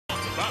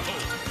battle.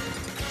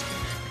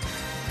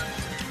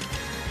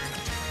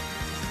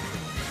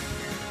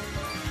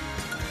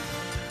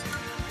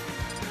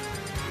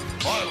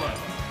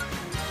 Byleth.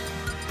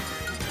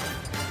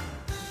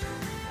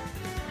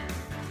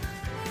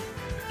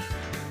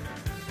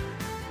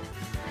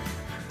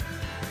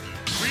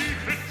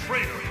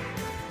 Peachtree.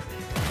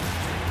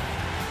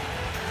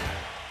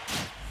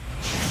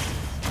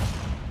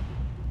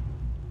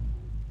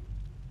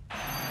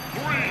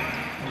 3,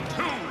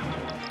 2,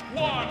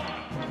 1,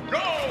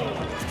 go!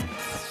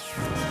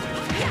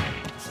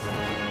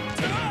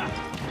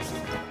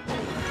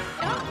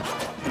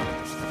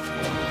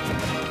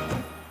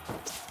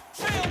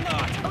 Fail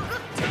not!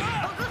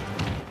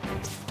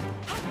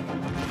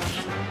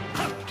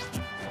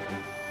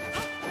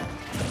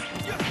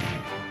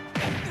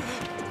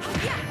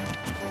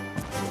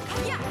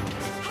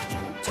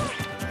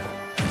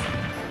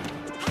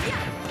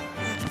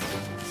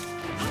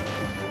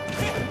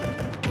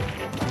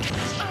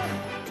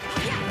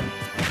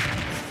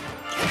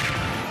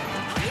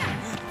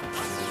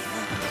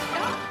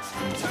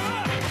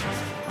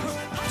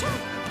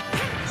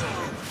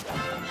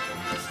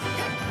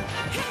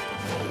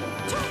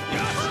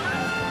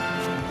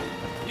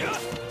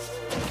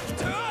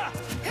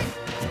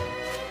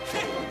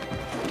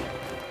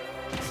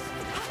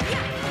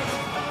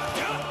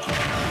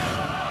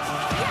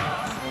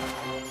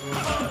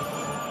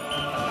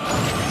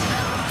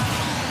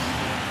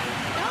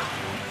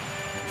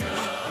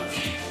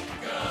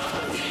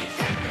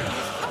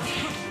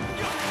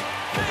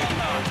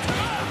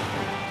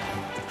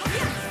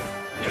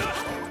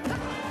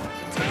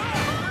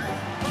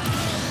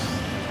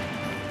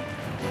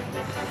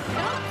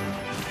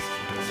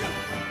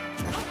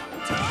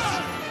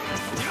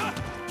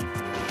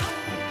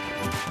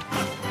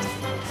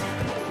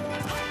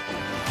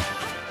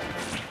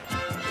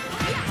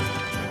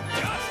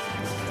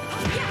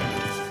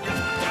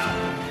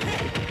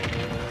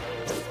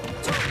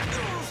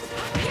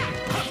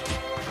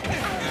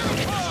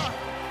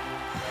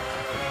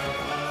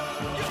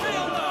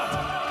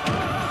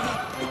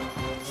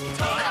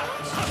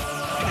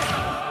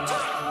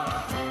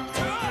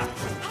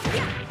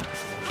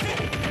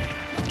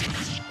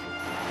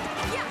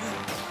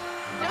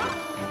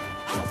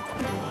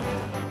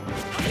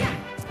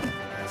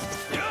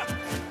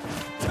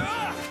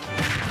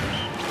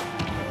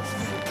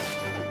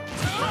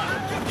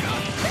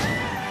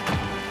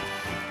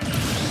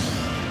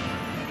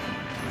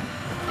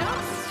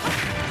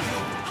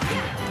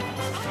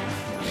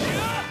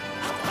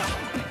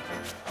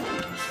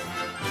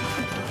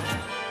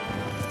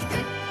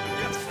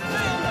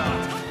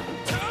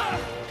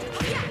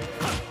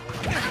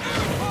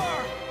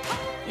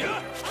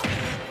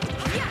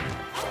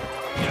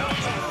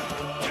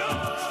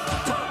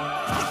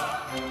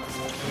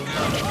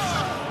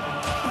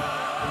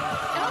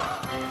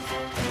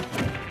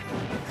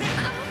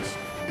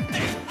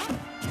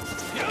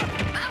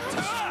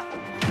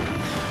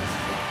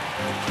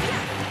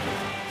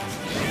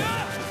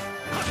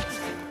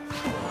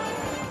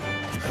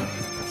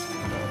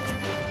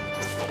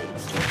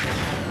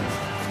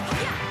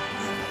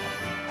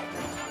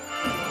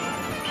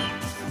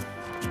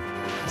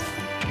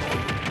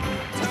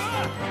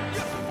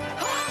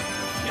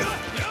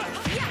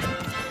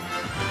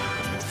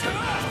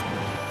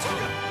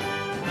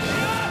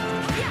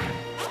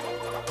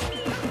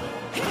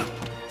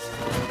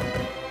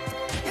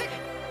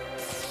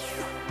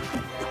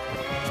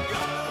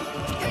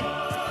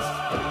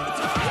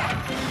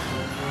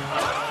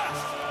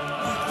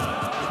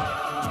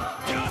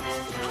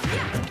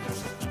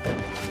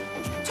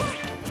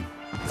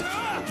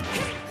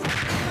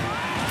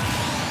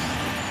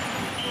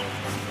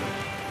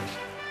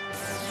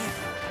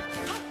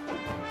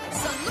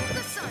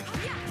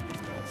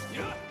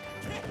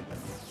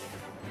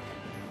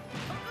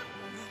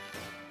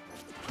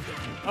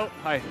 Oh,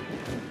 hi.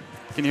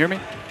 Can you hear me?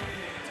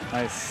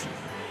 Nice.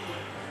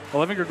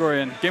 11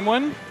 Gregorian. Game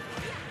 1?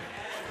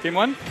 Game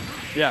 1?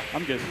 Yeah,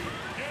 I'm good.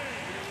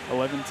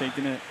 11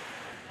 taking it.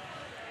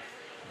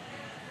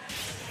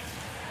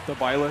 The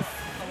Byleth.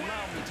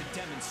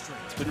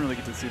 Didn't really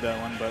get to see that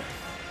one, but.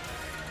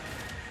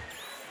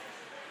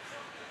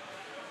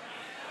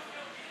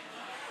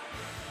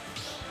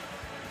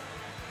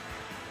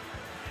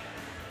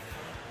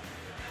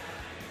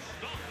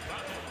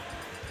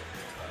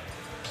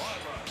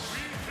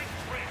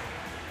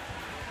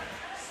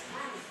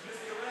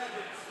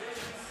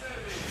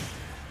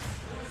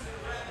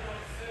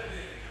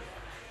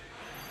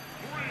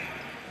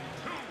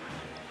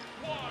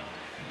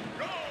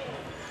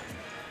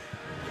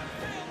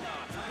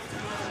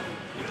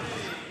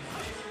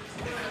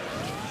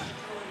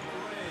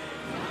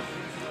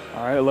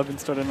 All right, 11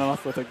 starting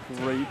off with a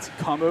great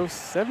combo.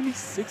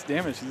 76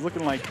 damage. He's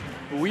looking like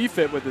Wii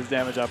Fit with his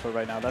damage output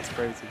right now. That's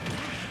crazy.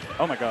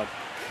 Oh my god.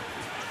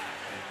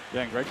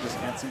 Yeah, and Greg just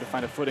can't seem to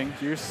find a footing.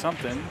 Here's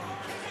something.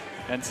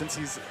 And since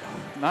he's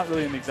not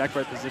really in the exact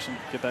right position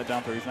to get that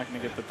down throw, he's not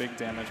going to get the big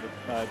damage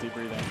with deep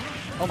breathing.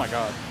 Oh my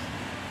god.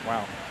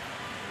 Wow.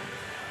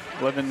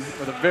 11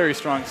 with a very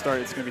strong start.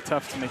 It's going to be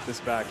tough to make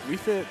this back. Wii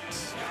Fit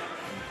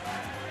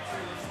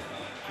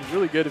She's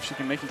really good if she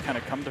can make you kind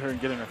of come to her and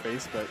get in her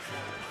face, but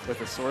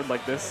with a sword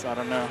like this, I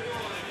don't know.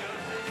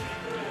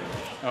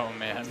 Oh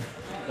man,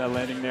 that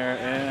landing there,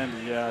 and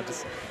yeah,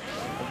 just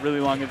a really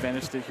long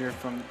advantage stick here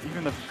from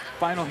even the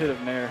final hit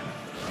of Nair.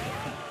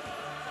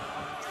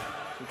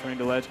 Returning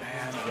to ledge,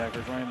 and yeah,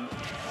 Gregorian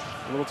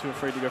a little too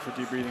afraid to go for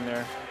deep breathing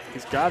there.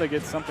 He's got to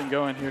get something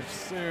going here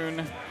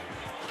soon.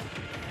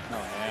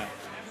 Oh man,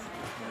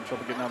 I'm in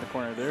trouble getting out of the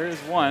corner. There is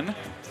one.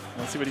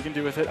 Let's see what he can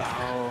do with it.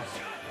 Oh,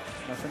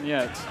 nothing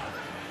yet.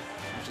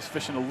 He's just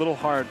fishing a little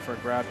hard for a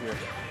grab here.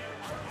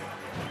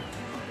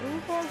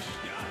 Oh gosh.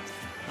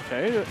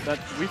 Okay, that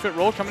Wii Fit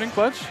roll coming in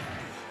clutch.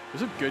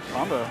 There's a good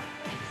combo.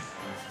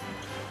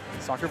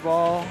 Soccer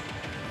ball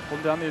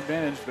holding down the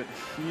advantage, but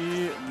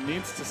he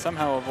needs to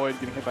somehow avoid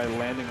getting hit by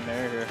landing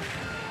Nair here.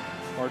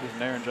 Or just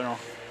Nair in general.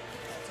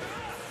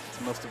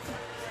 So most of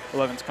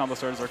 11's combo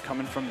starters are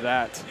coming from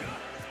that. Yeah,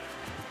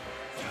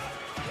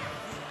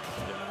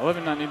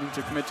 11 not needing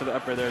to commit to the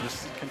upper there,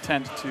 just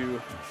content to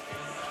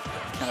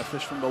kind of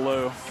fish from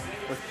below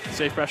with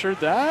safe pressure.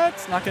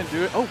 That's not going to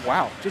do it. Oh,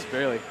 wow, just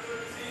barely.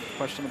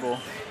 Questionable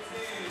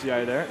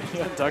GI there.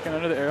 Yeah, ducking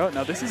under the arrow.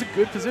 Now, this is a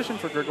good position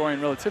for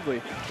Gregorian relatively.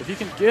 If he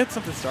can get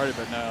something started,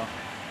 but no.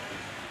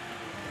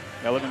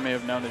 Yeah, 11 may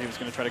have known that he was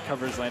going to try to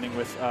cover his landing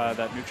with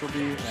that neutral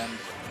B, and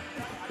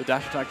the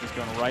dash attack just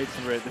going right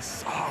through it.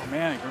 This is, oh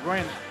man,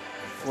 Gregorian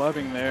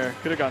flubbing there.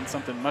 Could have gotten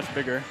something much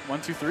bigger.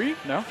 1, 2, 3?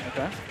 No?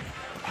 Okay.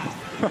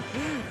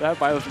 That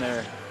Byleth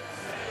Nair.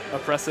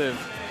 Oppressive.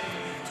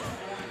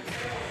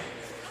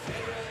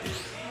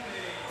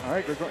 All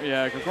right,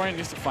 Gregorian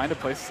needs to find a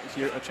place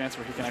here, a chance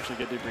where he can actually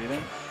get deep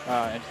breathing.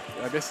 And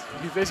I guess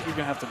he's basically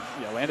going to have to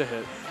land a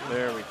hit.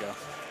 There we go.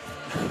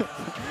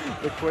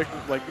 The quick,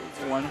 like,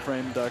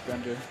 one-frame duck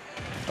under.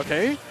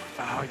 Okay.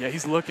 Oh, yeah,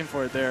 he's looking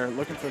for it there.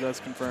 Looking for those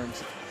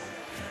confirms.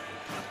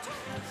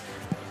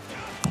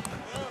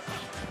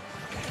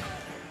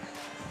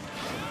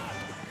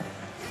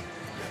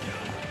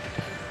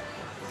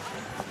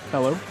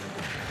 Hello.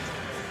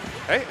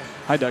 Hey.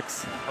 Hi,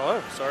 Ducks.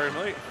 Hello. Sorry I'm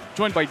late.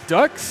 Joined by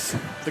Ducks,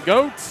 the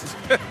goats.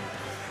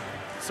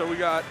 So we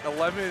got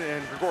 11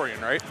 and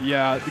Gregorian, right?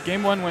 Yeah, the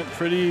game one went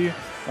pretty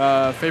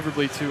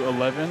favorably to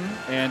 11,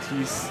 and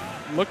he's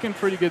looking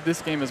pretty good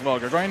this game as well.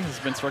 Gregorian has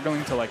been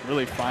struggling to like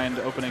really find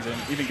openings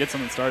and even get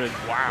something started.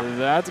 Wow.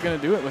 That's going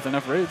to do it with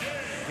enough rage.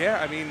 Yeah,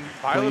 I mean,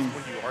 Byleth,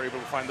 when you are able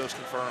to find those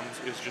confirms,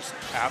 is just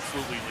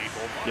absolutely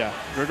lethal. Yeah,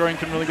 Gregorian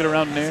couldn't really get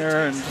around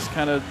Nair and just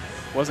kind of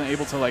wasn't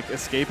able to like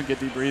escape and get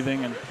deep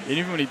breathing, and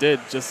even when he did,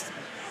 just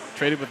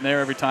traded with Nair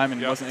every time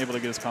and wasn't able to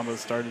get his combos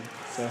started.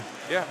 So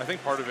yeah, I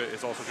think part of it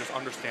is also just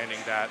understanding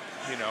that,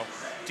 you know,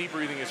 deep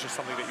breathing is just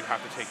something that you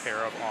have to take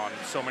care of on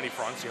so many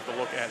fronts. You have to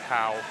look at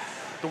how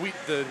the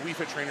Wii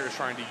Fit trainer is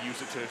trying to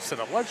use it to set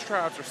up ledge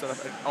traps or set up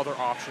other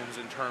options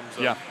in terms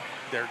of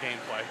their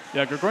gameplay.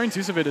 Yeah, Gregorian's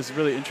use of it is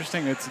really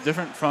interesting. It's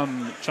different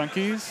from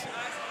Chunky's.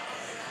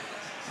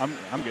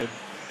 I'm good.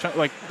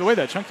 Like the way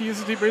that Chunky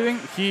uses deep breathing,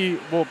 he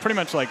will pretty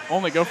much like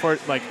only go for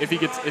it like if he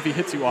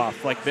hits you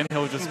off, like then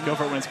he'll just go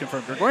for it when it's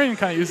confirmed. Gregorian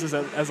kind of uses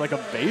it as like a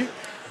bait,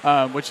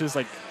 which is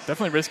like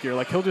definitely riskier.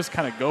 Like he'll just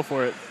kind of go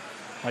for it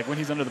like when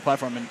he's under the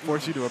platform and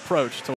force you to approach to